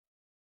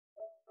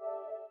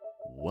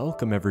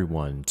Welcome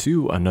everyone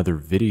to another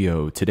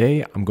video.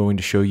 Today I'm going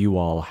to show you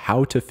all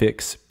how to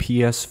fix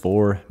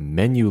PS4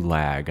 menu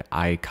lag.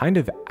 I kind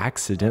of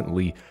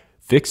accidentally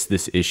fixed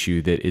this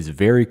issue that is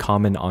very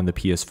common on the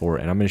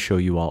PS4, and I'm going to show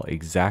you all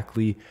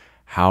exactly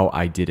how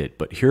I did it.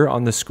 But here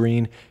on the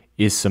screen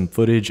is some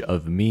footage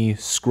of me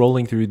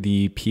scrolling through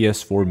the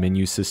PS4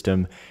 menu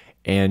system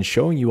and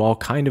showing you all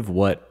kind of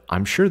what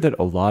I'm sure that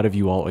a lot of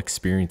you all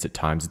experience at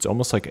times. It's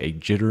almost like a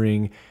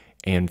jittering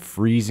and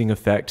freezing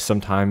effect.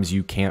 Sometimes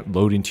you can't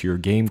load into your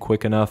game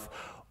quick enough,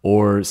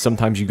 or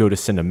sometimes you go to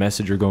send a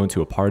message or go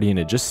into a party and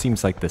it just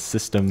seems like the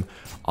system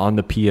on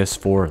the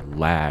PS4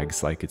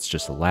 lags. Like it's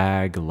just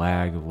lag,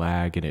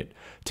 and it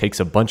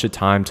takes a bunch of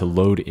time to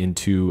load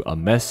into a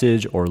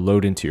message or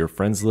load into your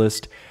friends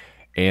list.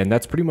 And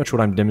that's pretty much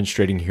what I'm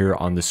demonstrating here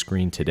on the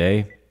screen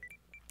today.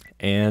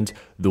 And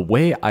the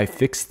way I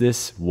fixed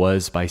this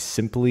was by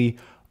simply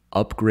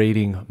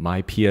upgrading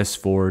my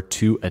PS4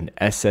 to an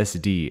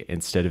SSD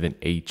instead of an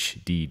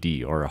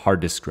HDD, or a hard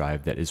disk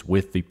drive that is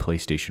with the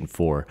PlayStation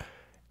 4.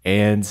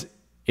 And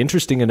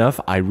interesting enough,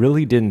 I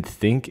really didn't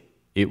think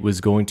it was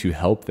going to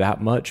help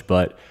that much,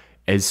 but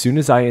as soon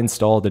as I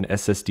installed an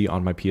SSD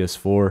on my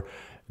PS4,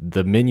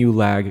 the menu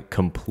lag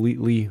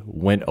completely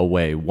went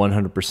away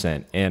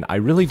 100%. And I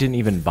really didn't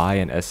even buy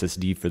an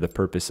SSD for the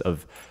purpose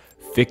of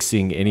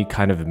fixing any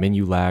kind of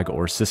menu lag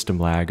or system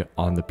lag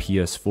on the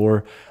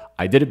PS4.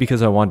 I did it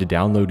because I wanted to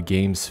download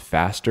games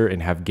faster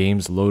and have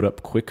games load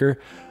up quicker,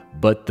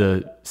 but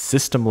the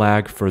system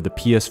lag for the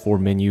PS4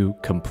 menu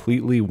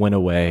completely went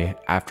away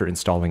after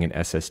installing an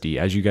SSD.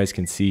 As you guys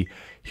can see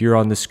here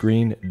on the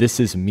screen, this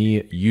is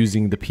me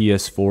using the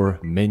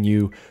PS4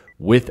 menu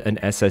with an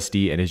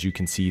SSD, and as you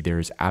can see,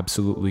 there's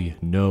absolutely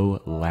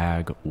no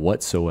lag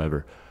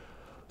whatsoever.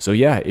 So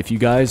yeah, if you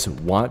guys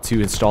want to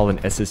install an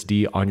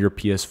SSD on your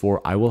PS4,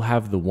 I will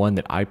have the one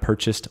that I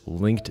purchased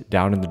linked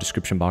down in the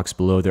description box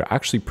below. They're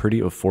actually pretty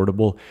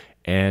affordable,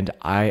 and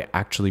I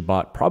actually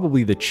bought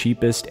probably the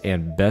cheapest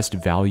and best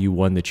value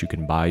one that you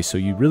can buy. So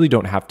you really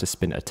don't have to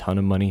spend a ton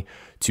of money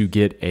to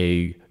get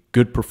a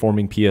good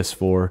performing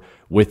PS4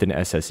 with an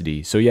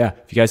SSD. So yeah,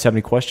 if you guys have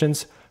any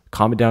questions,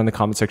 comment down in the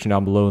comment section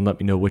down below and let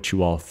me know what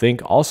you all think.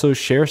 Also,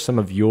 share some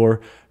of your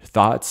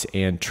thoughts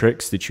and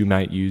tricks that you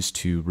might use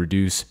to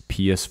reduce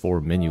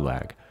PS4 menu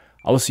lag.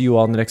 I will see you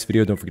all in the next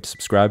video. Don't forget to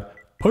subscribe.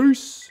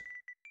 Peace!